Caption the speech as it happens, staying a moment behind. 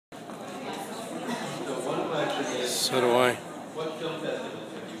So do I. What film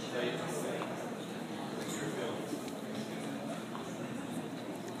festivals have you played with your film?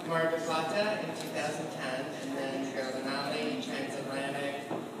 Mar del Plata in 2010, and then Berlinale, Transatlantic,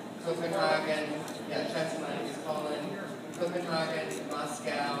 Copenhagen, Transatlantic is Poland, Copenhagen,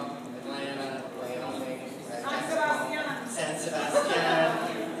 Moscow, Atlanta, Wyoming, San Sebastian,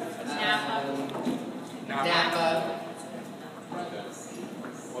 Napa.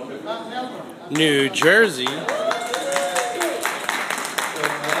 New Jersey. So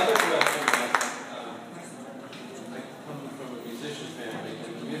another question was, I come from a musician family,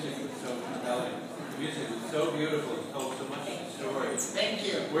 and the music was so compelling. The music was so beautiful and told so much story. Thank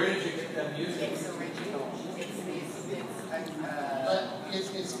you. Where did you get that music? It's original.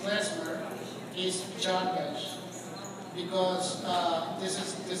 It's klezmer, it's jargosh, because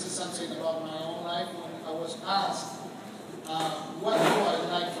this is something about my own life. When I was asked, what do I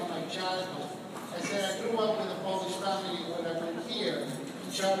like from my childhood? I said I grew up with a Polish family when I went here,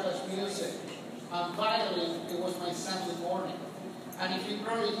 jargosh music. Violin, it was my Sunday morning. And if you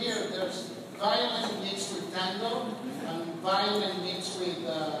probably hear, there's violin mixed with tango, and violin mixed with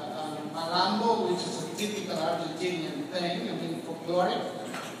malambo, which is a typical Argentinian thing, I mean folkloric.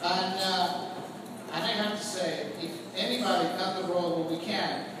 And I have to say, if anybody cut the road when we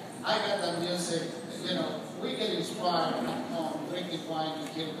can, I got that music, you know, we get inspired at home, drinking wine and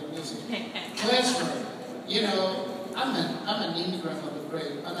hear the music. Klezmer, you know, I'm an immigrant of the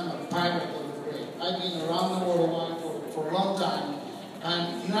great, and I'm a pirate of the great. I've been around the world for a long time,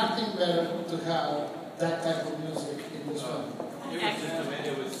 and nothing better to have that type of music in this film.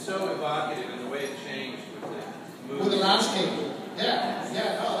 It was so evocative in the way it changed with the movie. With the landscape. Yeah,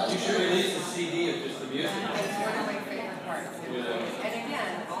 no, that's You should great. release a CD of just the music. It's one of my favorite parts. And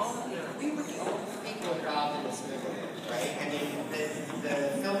again, we were the oldest people involved in this movie, right? I mean, the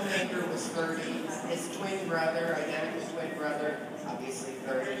filmmaker was 30, his twin brother, identical twin brother, obviously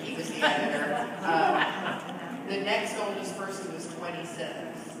 30, he was the editor. The next oldest person was 26.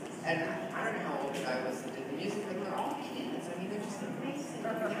 And I don't know how old I was that did the music, but they're all kids. I mean, they're just amazing.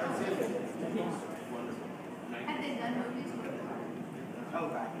 Have they done movies before? Oh,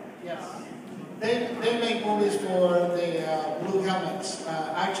 right. Yes. They make movies for the Blue Helmets,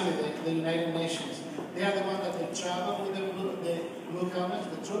 actually the United Nations. They are the ones that they travel with the Blue Helmets,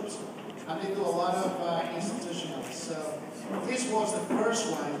 the troops, and they do a lot of institutional. So this was the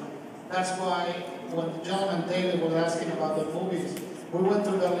first one. That's why when John and David were asking about the movies, we went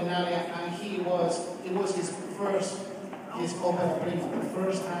to Berlinale, and it was his opera prima, the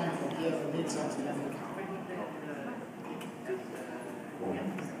first time that he ever did something like that.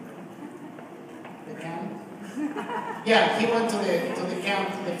 The camp? Yeah, he went to the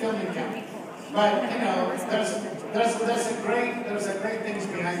camp, the filming camp. But you know, there's a great things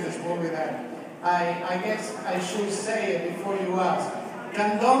behind this movie that I guess I should say it before you ask.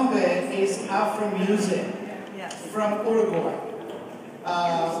 Candombe is Afro music from Uruguay.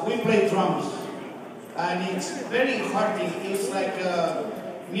 We play drums, and it's very hearty. It's like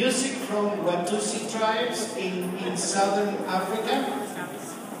music from Watusi tribes in southern Africa.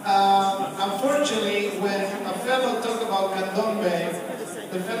 Unfortunately, when a fellow talked about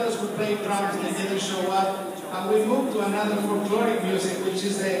candombe, the fellows who played drums, they didn't show up, and we moved to another folkloric music, which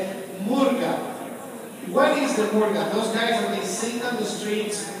is the murga. What is the murga? Those guys that they sing on the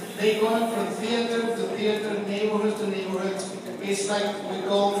streets, they go from theater to theater, neighborhood to neighborhood. It's like we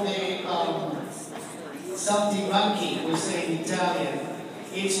call the saltimbanchi, we say in Italian.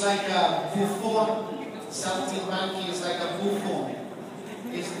 It's like a buffon. Saltimbanchi is like a buffon.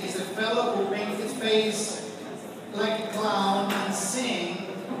 It's a fellow who makes his face like a clown and sing,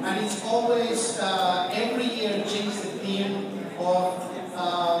 and it's always, every year, change the theme of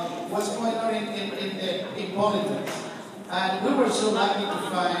what's going on in politics. And we were so lucky to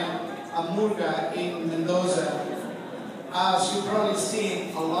find a murga in Mendoza. As you've probably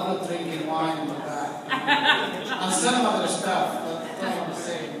seen, a lot of drinking wine in the back. And some other stuff, but I don't want to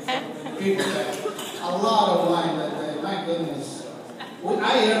say people there. A lot of wine that day, my goodness. Well,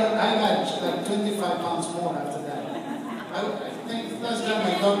 I got like 25 pounds more after that. I think last time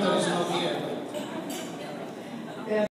my doctor